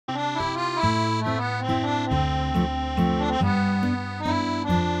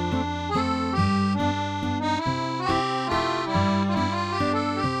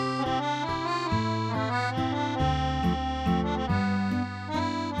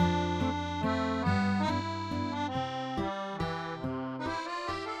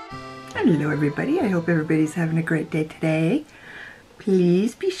Hello everybody, I hope everybody's having a great day today.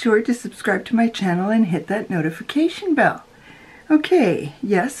 Please be sure to subscribe to my channel and hit that notification bell. Okay,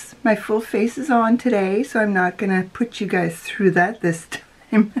 yes, my full face is on today, so I'm not going to put you guys through that this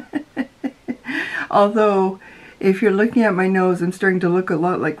time. Although, if you're looking at my nose, I'm starting to look a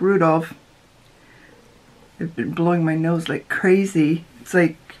lot like Rudolph. I've been blowing my nose like crazy. It's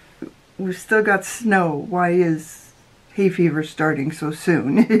like, we've still got snow. Why is hay fever starting so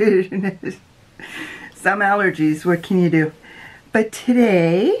soon? Some allergies, what can you do? But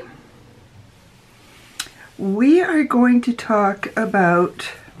today, we are going to talk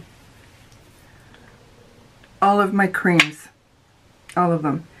about all of my creams. All of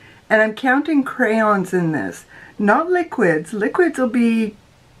them. And I'm counting crayons in this. Not liquids. Liquids will be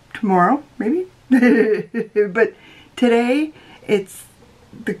tomorrow, maybe. But today, it's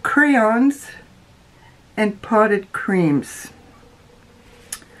the crayons and potted creams.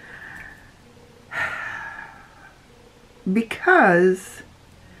 Because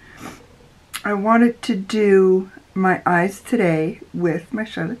I wanted to do my eyes today with my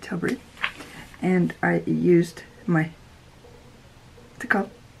Charlotte Tilbury, and I used my, what's it called?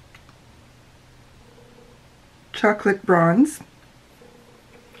 Chocolate bronze,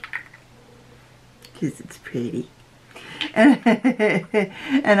 because it's pretty.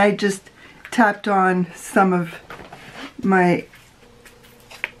 And I just tapped on some of my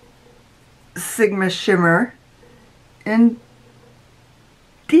Sigma shimmer, and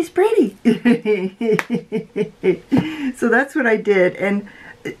he's pretty. So that's what I did. And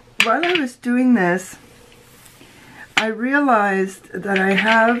while I was doing this, I realized that I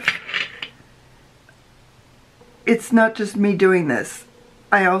have, it's not just me doing this.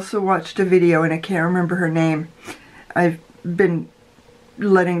 I also watched a video, and I can't remember her name. I've been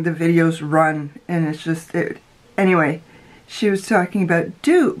letting the videos run, and it's just, anyway, she was talking about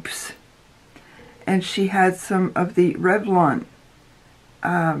dupes, and she had some of the Revlon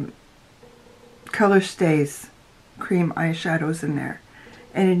Color Stays cream eyeshadows in there,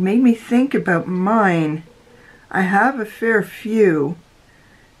 and it made me think about mine. I have a fair few.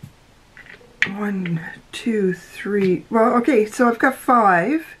 1, 2, 3, well, okay, so I've got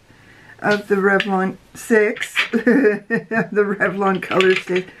 5 of the Revlon, 6 the Revlon Color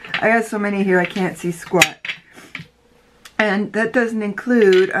Stays. I got so many here I can't see squat. And that doesn't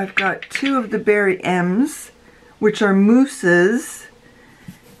include, I've got 2 of the Berry M's, which are mousses,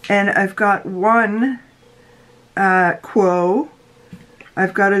 and I've got 1 Quo.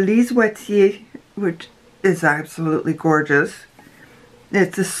 I've got a Lise Wetier, which is absolutely gorgeous.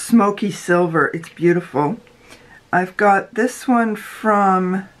 It's a smoky silver. It's beautiful. I've got this one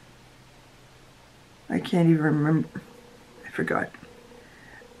from, I can't even remember. I forgot.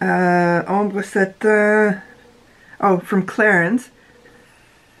 Ombre Satin. Oh, from Clarins.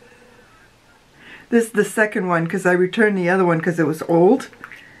 This is the second one because I returned the other one because it was old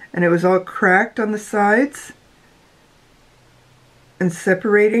and it was all cracked on the sides and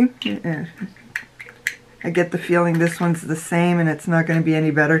separating. Yeah. I get the feeling this one's the same and it's not going to be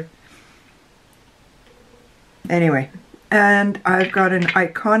any better. Anyway, and I've got an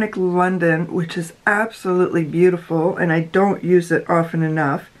Iconic London, which is absolutely beautiful, and I don't use it often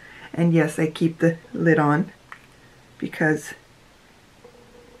enough. And yes, I keep the lid on because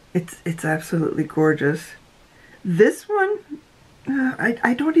it's absolutely gorgeous. This one,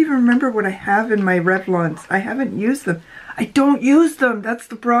 I don't even remember what I have in my Revlons. I haven't used them. I don't use them. That's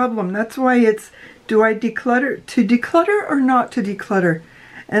the problem. That's why it's, do I declutter, to declutter or not to declutter?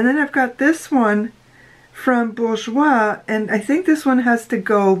 And then I've got this one from Bourjois, and I think this one has to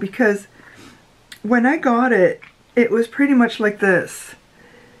go because when I got it, it was pretty much like this.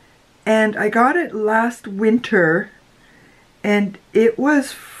 And I got it last winter, and it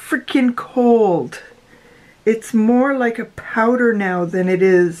was freaking cold. It's more like a powder now than it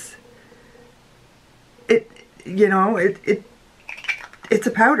is. You know, it's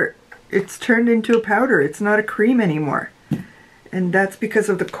a powder. It's turned into a powder. It's not a cream anymore. And that's because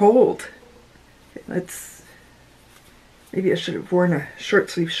of the cold. Maybe I should have worn a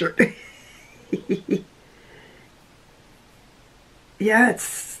short sleeve shirt. Yeah,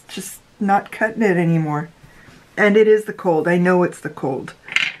 it's just not cutting it anymore. And it is the cold. I know it's the cold.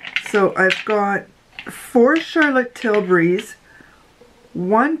 So I've got 4 Charlotte Tilburys,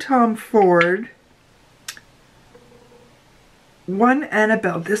 1 Tom Ford, 1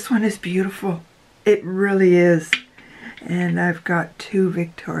 Annabelle. This one is beautiful. It really is. And I've got 2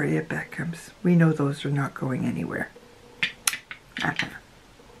 Victoria Beckhams. We know those are not going anywhere.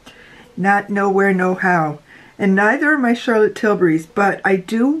 Not nowhere, no how. And neither are my Charlotte Tilburys, but I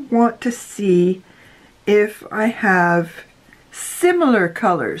do want to see if I have similar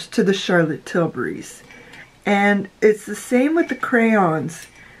colors to the Charlotte Tilbury's. And it's the same with the crayons.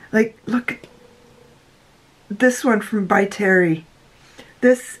 Like, look, this one from By Terry.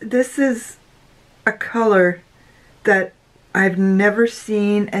 This is a color that I've never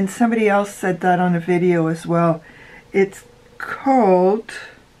seen, and somebody else said that on a video as well. It's called,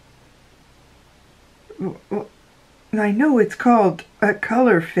 well, I know it's called a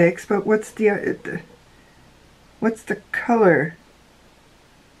color fix, but what's the color?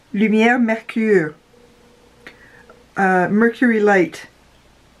 Lumière Mercure. Mercury Light.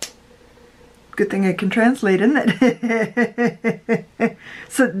 Good thing I can translate, isn't it?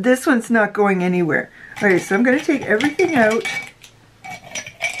 So this one's not going anywhere. Alright, so I'm going to take everything out.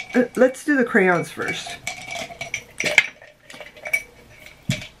 Let's do the crayons first.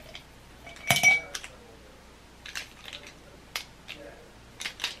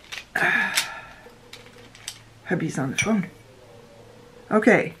 Hubby's on the phone.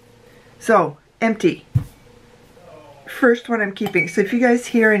 Okay, so empty. First one I'm keeping. So if you guys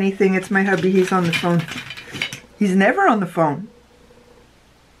hear anything, it's my hubby. He's on the phone. He's never on the phone.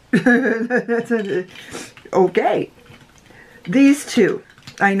 Okay. These two,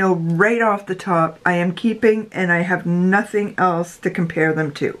 I know right off the top, I am keeping, and I have nothing else to compare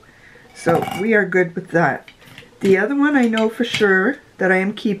them to. So we are good with that. The other one I know for sure that I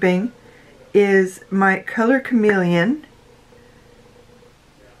am keeping is my Color Chameleon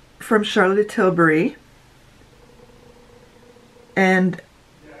from Charlotte Tilbury. And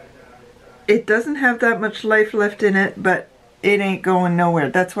it doesn't have that much life left in it, but it ain't going nowhere.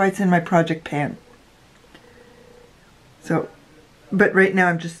 That's why it's in my project pan. So, but right now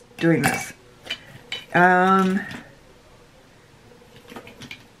I'm just doing this.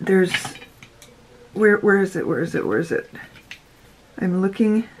 There's, where is it? I'm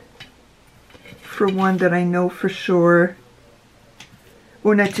looking for one that I know for sure.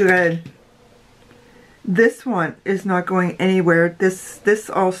 Au Naturel. This one is not going anywhere. This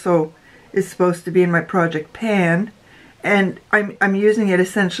also is supposed to be in my project pan, and I'm using it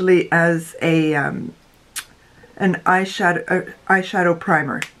essentially as a an eyeshadow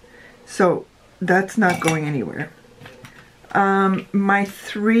primer. So that's not going anywhere. My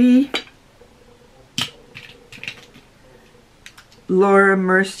 3 Laura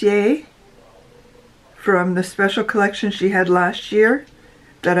Mercier from the special collection she had last year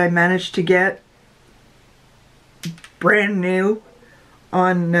that I managed to get brand new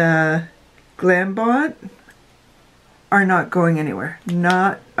on Glambot are not going anywhere.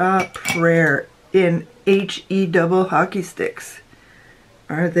 Not a prayer. In HE double hockey sticks.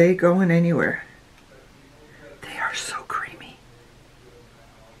 Are they going anywhere? They are so creamy.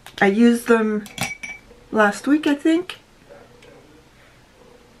 I used them last week, I think.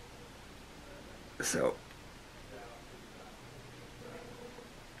 So,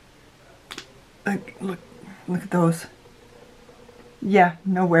 look at those. Yeah,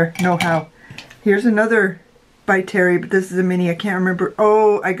 nowhere, no how. Here's another By Terry, but this is a mini. I can't remember.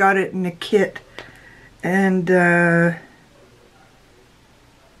 Oh, I got it in a kit. And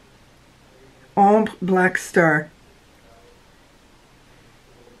Ombre Black Star.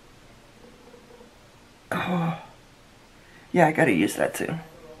 Oh, yeah, I gotta use that too.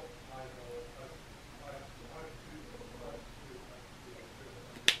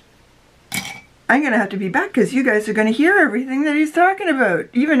 I'm going to have to be back because you guys are going to hear everything that he's talking about.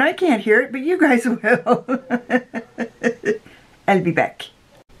 Even I can't hear it, but you guys will. I'll be back.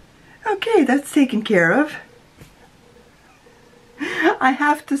 Okay, that's taken care of. I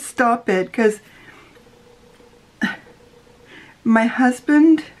have to stop it because my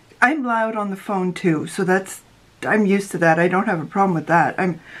husband, I'm loud on the phone too, so I'm used to that. I don't have a problem with that.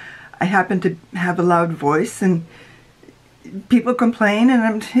 I happen to have a loud voice and people complain,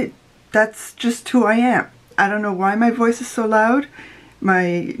 and that's just who I am. I don't know why my voice is so loud.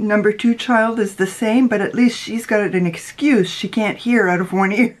 My number 2 child is the same, but at least she's got an excuse. She can't hear out of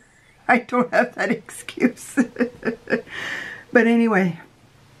one ear. I don't have that excuse. But anyway,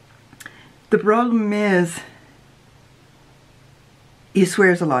 the problem is he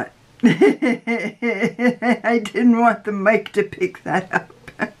swears a lot. I didn't want the mic to pick that up.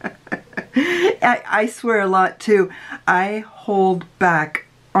 I swear a lot too. I hold back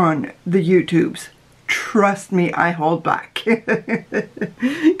on the YouTubes. Trust me, I hold back.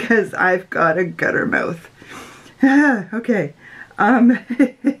 Because I've got a gutter mouth. Okay.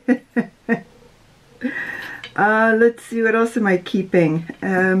 Let's see, what else am I keeping?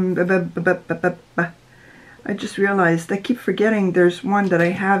 I just realized I keep forgetting there's one that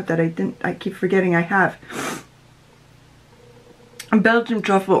I have that I keep forgetting I have. Belgian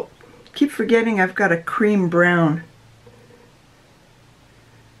truffle. Keep forgetting I've got a cream brown.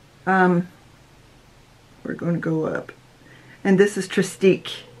 We're going to go up. And this is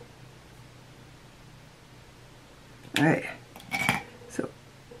Tristique. Alright. So,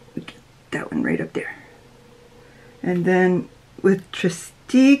 we get that one right up there. And then with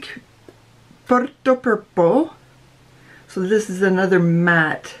Tristique Porto Purple. So this is another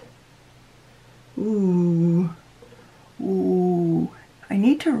matte. Ooh. Ooh. I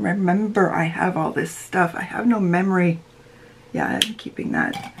need to remember I have all this stuff. I have no memory. Yeah, I'm keeping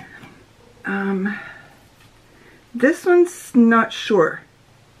that. This one's not sure.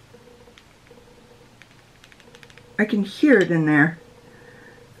 I can hear it in there.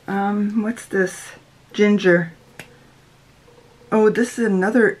 What's this? Ginger. Oh, this is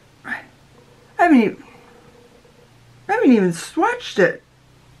another. I haven't even swatched it.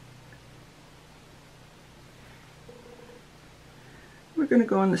 We're gonna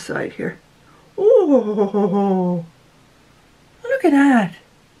go on the side here. Oh, look at that.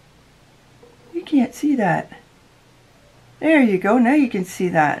 You can't see that. There you go. Now you can see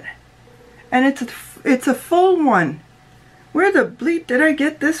that. And it's a full one. Where the bleep did I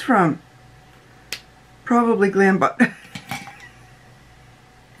get this from? Probably Glambot.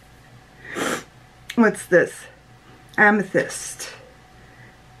 What's this? Amethyst.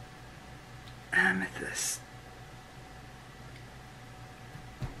 Amethyst.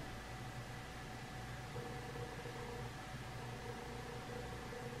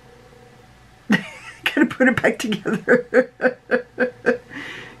 Gotta put it back together.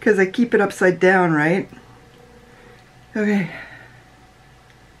 Because I keep it upside down, right? Okay.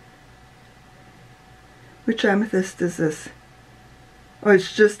 Which amethyst is this? Oh,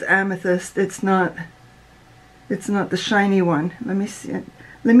 it's just amethyst. It's not the shiny one. Let me see it.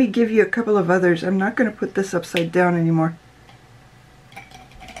 Let me give you a couple of others. I'm not going to put this upside down anymore.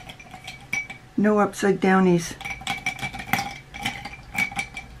 No upside downies.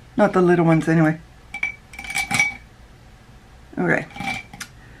 Not the little ones anyway. Okay.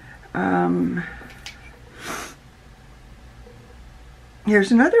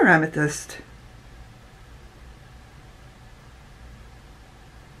 Here's another amethyst.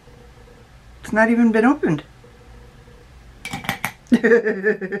 It's not even been opened.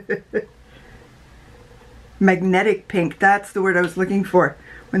 Magnetic pink, that's the word I was looking for.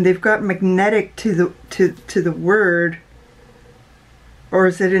 When they've got magnetic to the word, or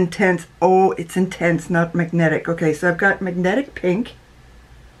is it intense? Oh, it's intense, not magnetic. Okay, so I've got magnetic pink.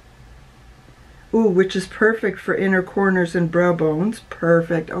 Ooh, which is perfect for inner corners and brow bones.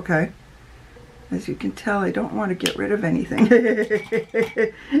 Perfect, okay. As you can tell, I don't want to get rid of anything.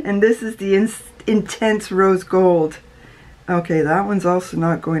 And this is the intense rose gold. Okay, that one's also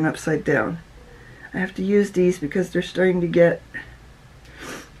not going upside down. I have to use these because they're starting to get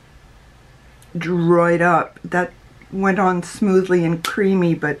dried up. That went on smoothly and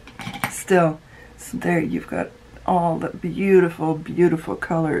creamy, but still. So there you've got all the beautiful, beautiful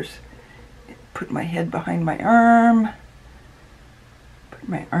colors. Put my head behind my arm. Put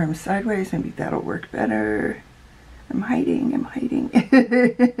my arm sideways. Maybe that'll work better. I'm hiding. I'm hiding.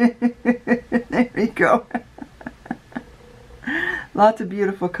 There we go. Lots of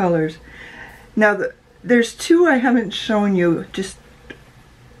beautiful colors. Now, there's two I haven't shown you. Just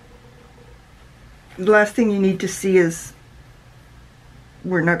the last thing you need to see is,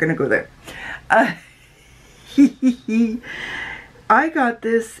 we're not going to go there. I got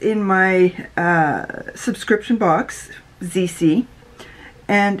this in my subscription box, ZC,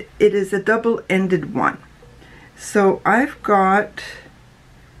 and it is a double-ended one. So I've got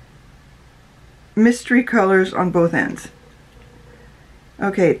mystery colors on both ends.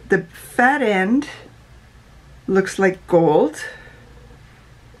 Okay, the fat end looks like gold.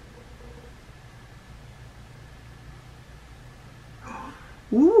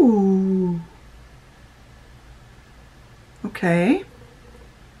 Ooh. Okay.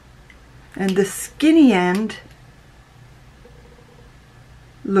 And the skinny end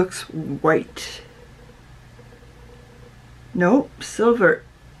looks white. Nope, silver.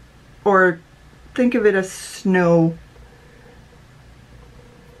 Or think of it as snow.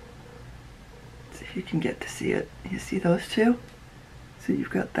 See if you can get to see it. You see those two? So you've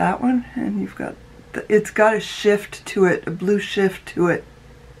got that one, and you've got, it's got a shift to it, a blue shift to it.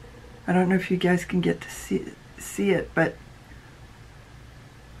 I don't know if you guys can get to see it, but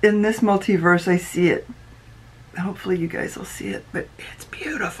in this multiverse I see it. Hopefully you guys will see it, but it's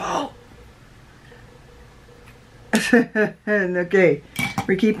beautiful. And okay,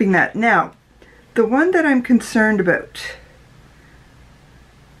 we're keeping that. Now, the one that I'm concerned about,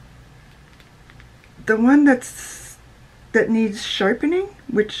 the one that needs sharpening,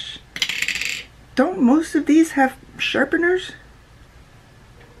 which don't most of these have sharpeners?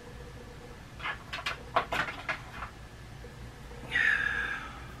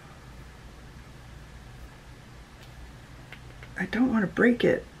 don't want to break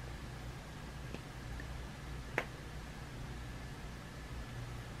it.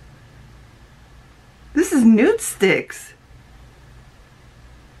 This is Nude Sticks.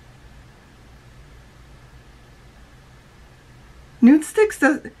 Nude Sticks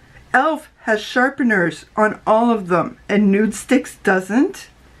does. Elf has sharpeners on all of them, and Nude Sticks doesn't.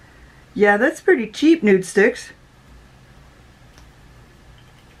 Yeah, that's pretty cheap, Nude Sticks.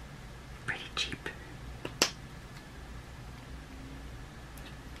 Pretty cheap.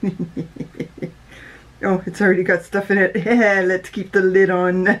 Oh, it's already got stuff in it. Let's keep the lid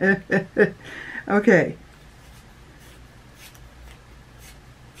on. Okay.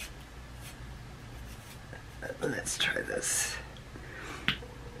 Let's try this.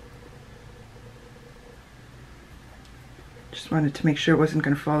 Just wanted to make sure it wasn't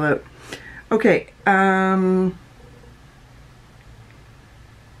going to fall out. Okay.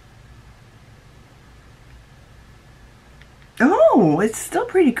 Oh, it's still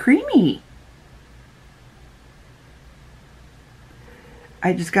pretty creamy.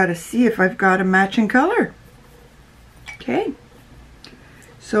 I just got to see if I've got a matching color. Okay.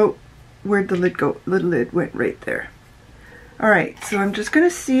 So, where'd the lid go? The lid went right there. Alright, so I'm just going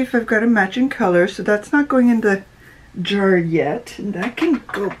to see if I've got a matching color. So that's not going in the jar yet. And that can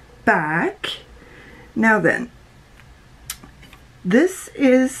go back. Now then, this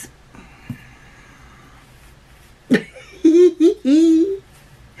is...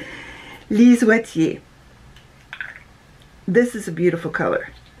 Lise Wetier. This is a beautiful color.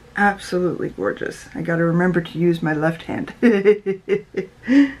 Absolutely gorgeous. I gotta remember to use my left hand.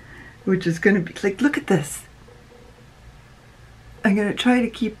 Which is gonna be like, look at this. I'm gonna try to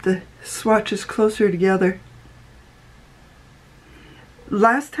keep the swatches closer together.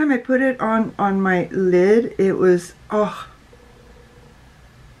 Last time I put it on my lid, it was, oh.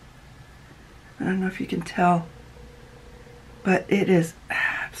 I don't know if you can tell, but it is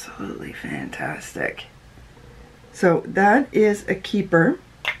absolutely fantastic. So that is a keeper.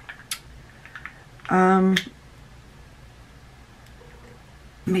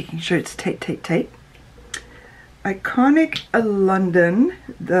 Making sure it's tight, tight, tight. Iconic London,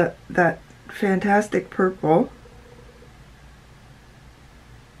 that fantastic purple.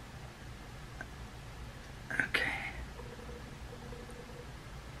 Okay.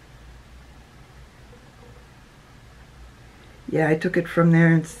 Yeah, I took it from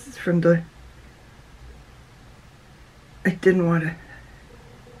there. It's from the... I didn't want to...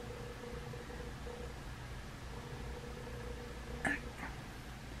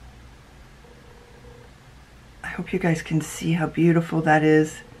 I hope you guys can see how beautiful that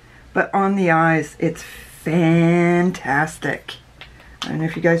is. But on the eyes, it's fantastic. I don't know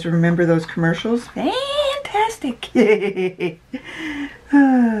if you guys remember those commercials. Fantastic! Yeah,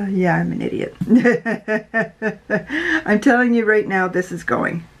 I'm an idiot. I'm telling you right now, this is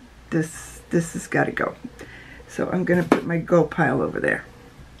going. This has got to go. So I'm going to put my Go pile over there.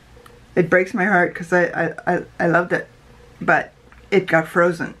 It breaks my heart because I loved it, but it got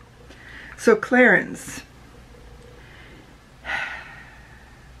frozen. So Clarins.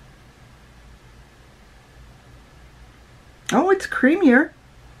 Oh, it's creamier.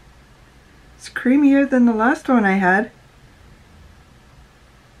 It's creamier than the last one I had.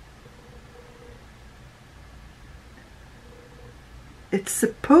 It's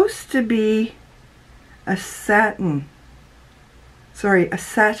supposed to be a satin. Sorry, a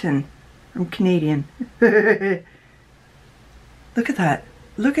satin. I'm Canadian. Look at that.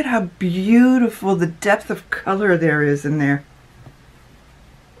 Look at how beautiful the depth of color there is in there.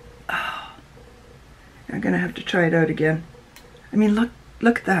 Oh, I'm gonna have to try it out again. I mean,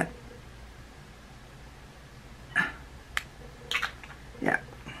 look at that. Yeah.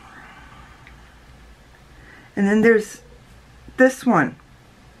 And then there's this one.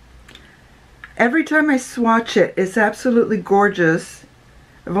 Every time I swatch it, it's absolutely gorgeous.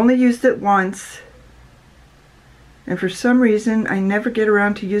 I've only used it once, and for some reason I never get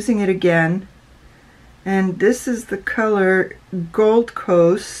around to using it again. And this is the color Gold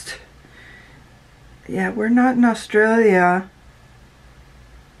Coast. Yeah, we're not in Australia.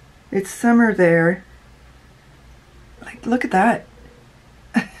 It's summer there. Like, look at that.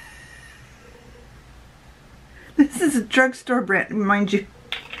 This is a drugstore brand, mind you.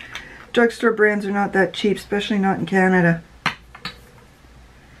 Drugstore brands are not that cheap, especially not in Canada.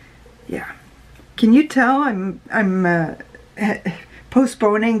 Yeah. Can you tell I'm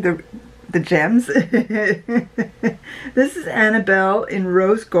postponing the gems? This is Annabelle in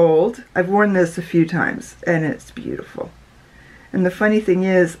rose gold. I've worn this a few times and it's beautiful. And the funny thing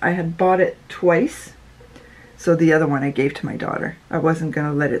is, I had bought it twice. So the other one I gave to my daughter. I wasn't going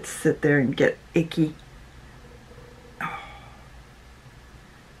to let it sit there and get icky. Oh,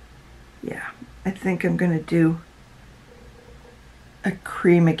 Yeah, I think I'm going to do a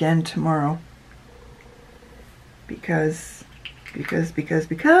cream again tomorrow. Because I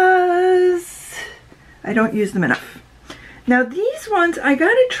don't use them enough. Now these ones, I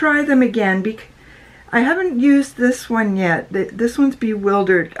gotta try them again because I haven't used this one yet. This one's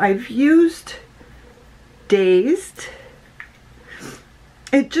Bewildered. I've used Dazed.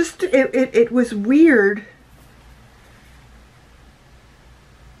 It was weird.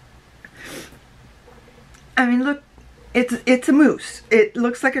 I mean, look, it's a mousse. It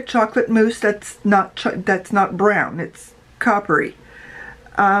looks like a chocolate mousse that's not brown. It's coppery.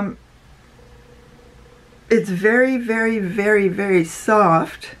 It's very, very, very, very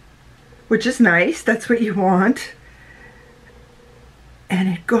soft, which is nice. That's what you want. And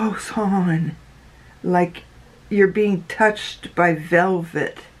it goes on like you're being touched by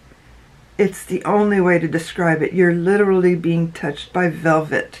velvet. It's the only way to describe it. You're literally being touched by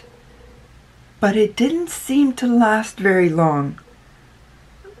velvet. But it didn't seem to last very long.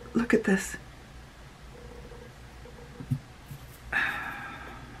 Look at this.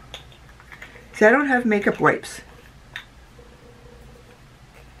 See, I don't have makeup wipes.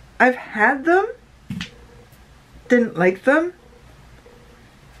 I've had them, didn't like them,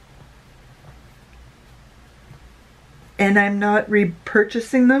 and I'm not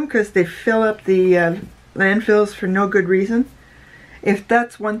repurchasing them because they fill up the landfills for no good reason. If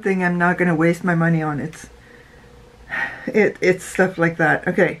that's one thing I'm not going to waste my money on, it's stuff like that.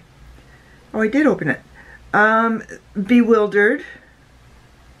 Okay. Oh, I did open it. Bewildered.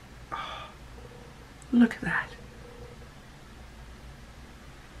 Oh, look at that.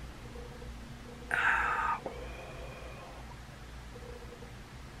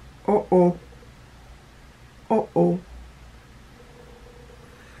 Uh-oh. Uh-oh.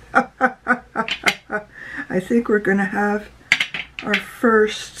 I think we're going to have our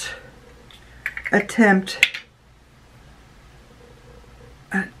first attempt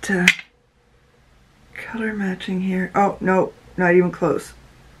at color matching here. Oh, no, not even close.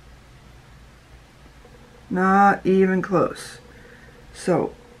 Not even close.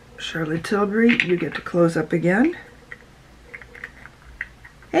 So, Charlotte Tilbury, you get to close up again.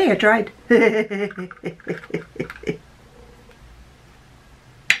 Hey, I tried.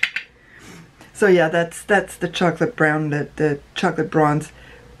 So yeah, that's the chocolate brown, the chocolate bronze.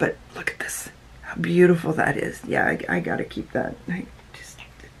 But look at this, how beautiful that is. Yeah, I gotta keep that.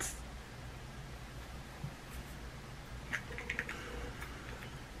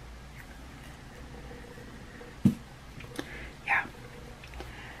 Yeah.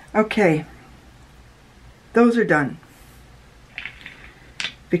 Okay, those are done.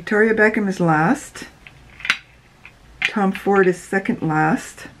 Victoria Beckham is last. Tom Ford is second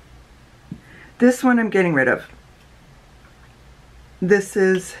last. This one I'm getting rid of. This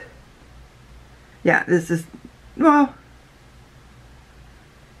is, yeah, this is, well,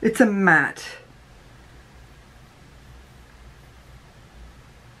 it's a matte.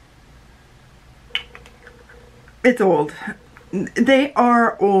 It's old. They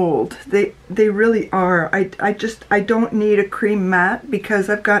are old. They really are. I don't need a cream matte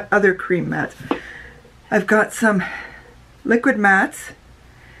because I've got other cream mattes. I've got some liquid mattes.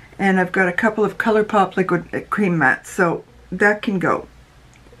 And I've got a couple of ColourPop liquid cream mattes, so that can go.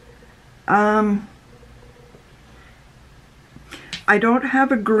 I don't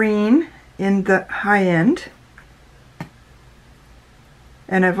have a green in the high end.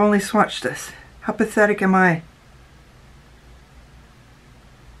 And I've only swatched this. How pathetic am I?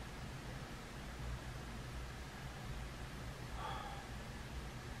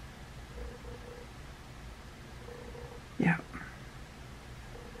 Yeah.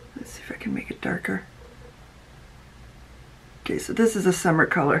 Let's see if I can make it darker. Okay, so this is a summer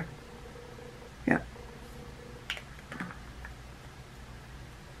color. Yeah.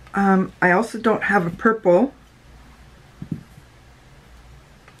 I also don't have a purple.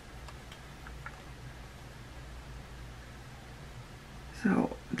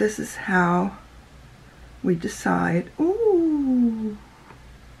 So this is how we decide. Ooh,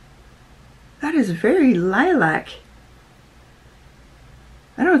 that is very lilac.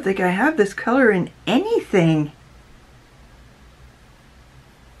 I don't think I have this color in anything.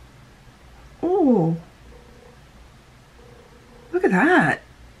 Oh, look at that.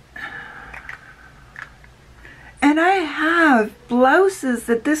 And I have blouses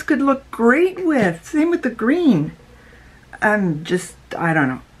that this could look great with. Same with the green. I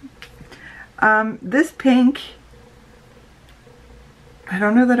don't know. This pink, I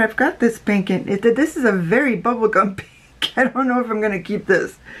don't know that I've got this pink in it. This is a very bubblegum pink. I don't know if I'm going to keep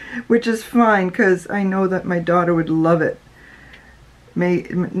this, which is fine because I know that my daughter would love it.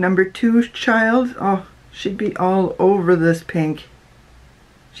 number 2 child. Oh, she'd be all over this pink.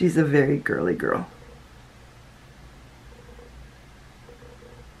 She's a very girly girl.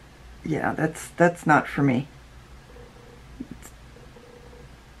 Yeah, that's not for me.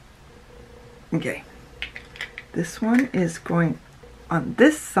 Okay. This one is going on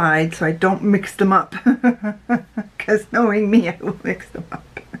this side so I don't mix them up. Because knowing me, I will mix them up.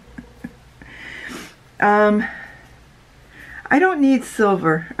 I don't need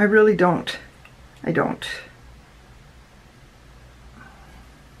silver. I really don't. I don't.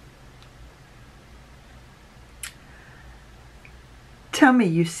 Tell me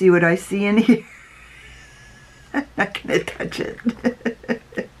you see what I see in here. I'm not going to touch it.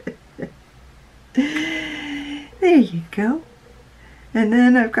 There you go. And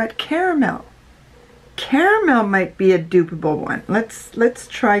then I've got caramel. Caramel might be a dupeable one. Let's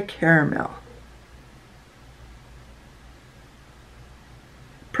try caramel.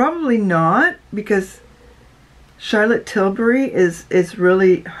 Probably not, because Charlotte Tilbury is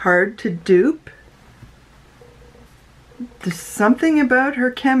really hard to dupe. There's something about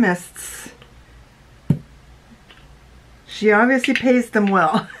her chemists. She obviously pays them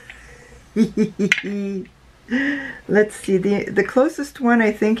well. Let's see, the closest one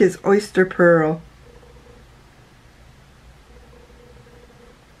I think is Oyster Pearl.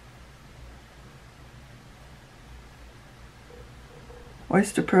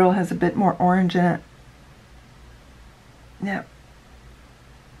 Oyster Pearl has a bit more orange in it. Yeah.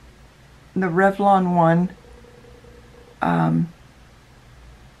 The Revlon one,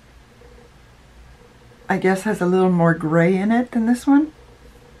 I guess has a little more gray in it than this one.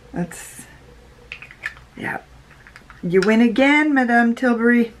 That's, yeah. You win again, Madame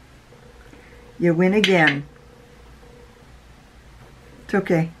Tilbury. You win again. It's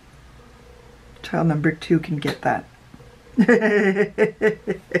okay. Child number 2 can get that.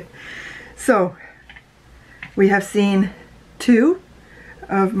 So, we have seen 2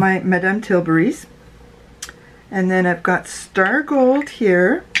 of my Madame Tilburys. And then I've got Star Gold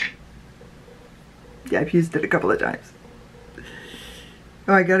here. Yeah, I've used it a couple of times.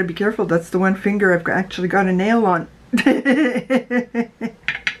 Oh, I gotta be careful. That's the one finger I've actually got a nail on.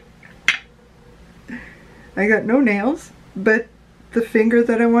 I got no nails, but the finger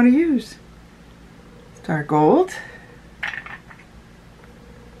that I want to use. Star Gold.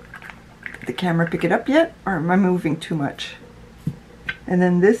 Did the camera pick it up yet? Or am I moving too much? And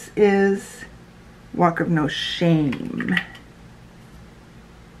then this is Walk of No Shame.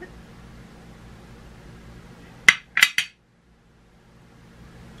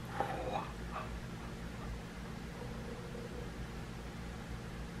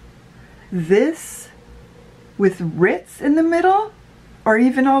 This with Ritz in the middle, or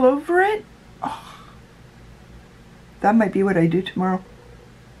even all over it. Oh, that might be what I do tomorrow.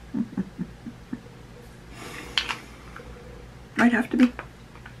 Might have to be.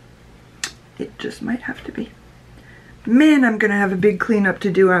 It just might have to be. Man, I'm gonna have a big cleanup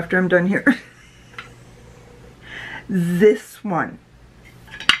to do after I'm done here. This one.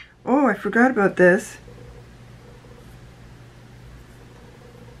 Oh, I forgot about this.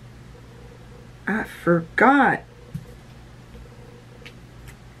 I forgot.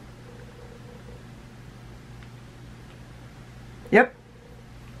 Yep.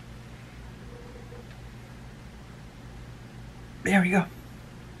 There we go.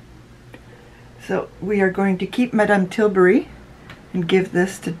 So we are going to keep Madame Tilbury and give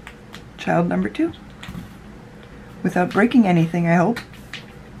this to child number 2. Without breaking anything, I hope.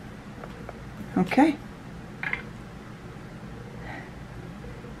 Okay.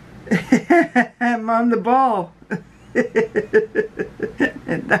 I'm on the ball.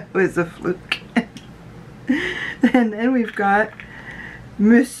 And that was a fluke. And then we've got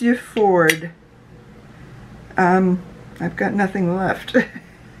Monsieur Ford. I've got nothing left.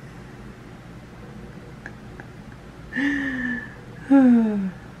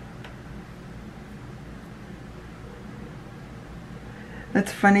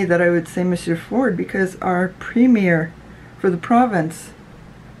 That's funny that I would say Monsieur Ford, because our premier for the province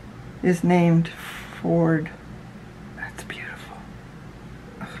is named Ford. That's beautiful.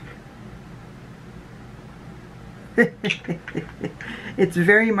 It's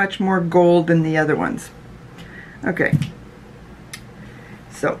very much more gold than the other ones. Okay.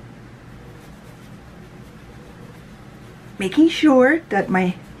 So, making sure that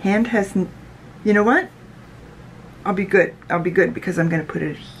my hand hasn't, you know what? I'll be good. I'll be good because I'm going to put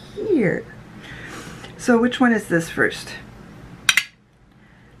it here. So which one is this first?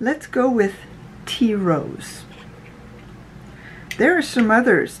 Let's go with Tea Rose. There are some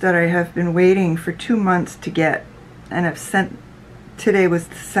others that I have been waiting for 2 months to get, and have sent today was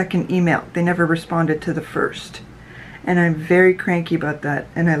the second email. They never responded to the first. And I'm very cranky about that,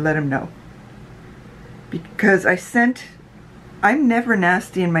 and I let them know. Because I'm never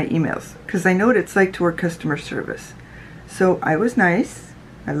nasty in my emails, because I know what it's like to work customer service. So I was nice.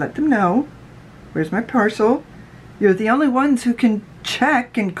 I let them know, where's my parcel? You're the only ones who can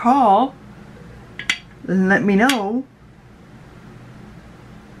check and call and let me know.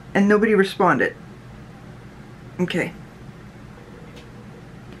 And nobody responded. Okay.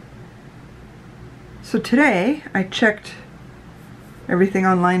 So today I checked everything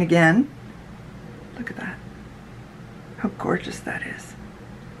online again. Look at that. How gorgeous that is.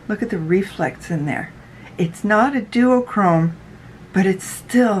 Look at the reflex in there. It's not a duochrome, but it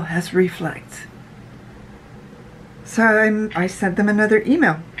still has reflex. So I sent them another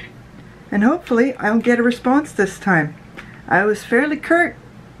email. And hopefully I'll get a response this time. I was fairly curt.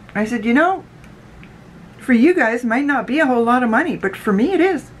 I said, you know, for you guys it might not be a whole lot of money, but for me it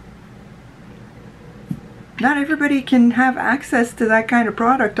is. Not everybody can have access to that kind of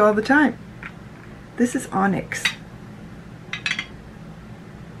product all the time. This is onyx.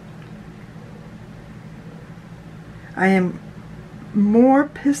 I am more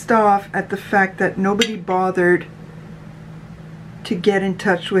pissed off at the fact that nobody bothered to get in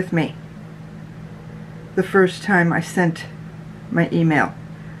touch with me the first time I sent my email.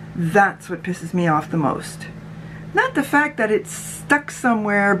 That's what pisses me off the most. Not the fact that it's stuck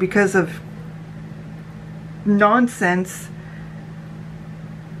somewhere because of nonsense.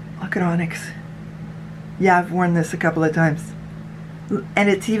 Look at onyx. Yeah, I've worn this a couple of times. And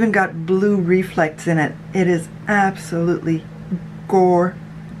it's even got blue reflex in it. It is absolutely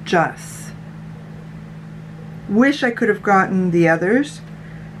gorgeous. Wish I could have gotten the others,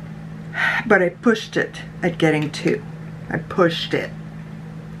 but I pushed it at getting 2. I pushed it.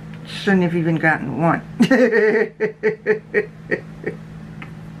 Shouldn't have even gotten 1.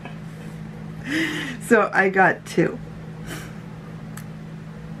 So I got 2.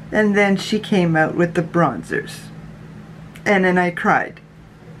 And then she came out with the bronzers. And then I cried.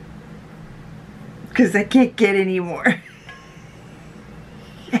 Because I can't get any more.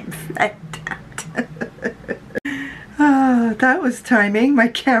 Oh, that was timing. My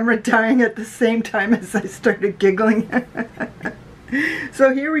camera dying at the same time as I started giggling.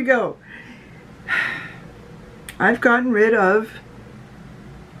 So here we go. I've gotten rid of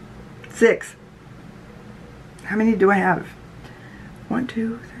 6. How many do I have? 1,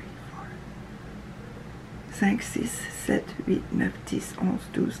 2, 3, 4, 5, 6, 7, 8, 9, 10, 11,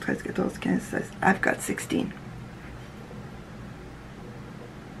 12, 13, 14, 15, 16. I've got 16.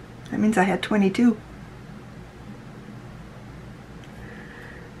 That means I had 22.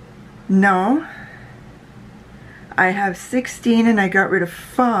 No. I have 16 and I got rid of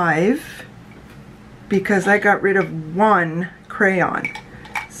 5 because I got rid of 1 crayon.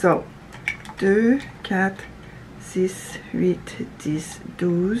 So, 2, 4, 6, 8, 10,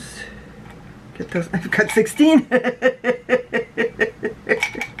 12, 14, I've got 16.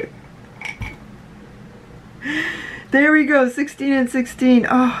 There we go, 16 and 16.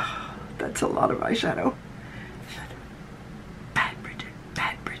 Oh, that's a lot of eyeshadow. Bad Bridget,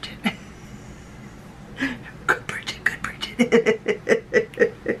 bad Bridget. Good Bridget, good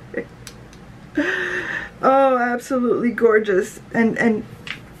Bridget. Oh, absolutely gorgeous. And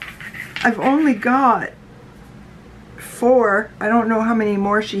I've only got 4. I don't know how many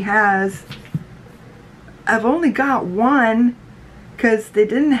more she has. I've only got 1 because they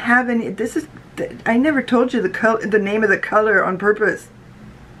didn't have any. This is, I never told you the name of the color on purpose.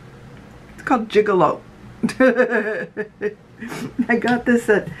 It's called Gigolo. I got this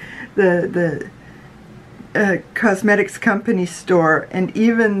at the cosmetics company store, and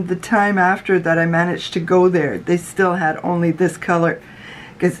even the time after that I managed to go there, they still had only this color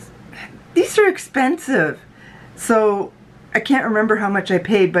because these are expensive. So I can't remember how much I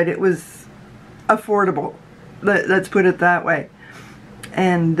paid, but it was affordable. Let's put it that way.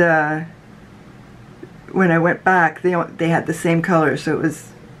 And when I went back, they had the same color, so it was.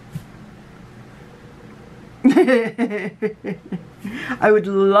 I would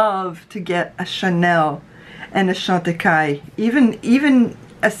love to get a Chanel and a Chantecaille, even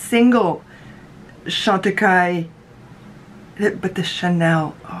a single Chantecaille, but the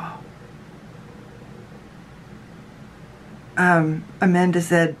Chanel. Oh. Amanda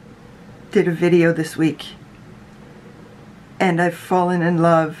Zed did a video this week, and I've fallen in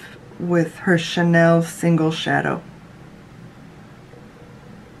love with her Chanel single shadow.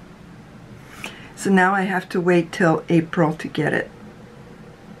 So now I have to wait till April to get it.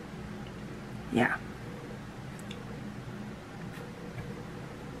 Yeah.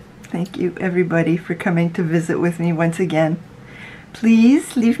 Thank you everybody for coming to visit with me once again.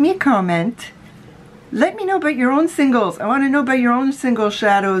 please leave me a comment. Let me know about your own singles. I want to know about your own single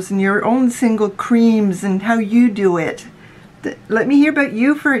shadows and your own single creams and how you do it. Let me hear about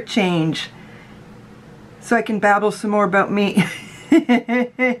you for a change, so I can babble some more about me.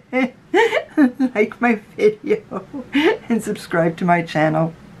 Like my video and subscribe to my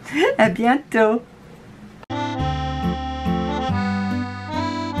channel. À bientôt.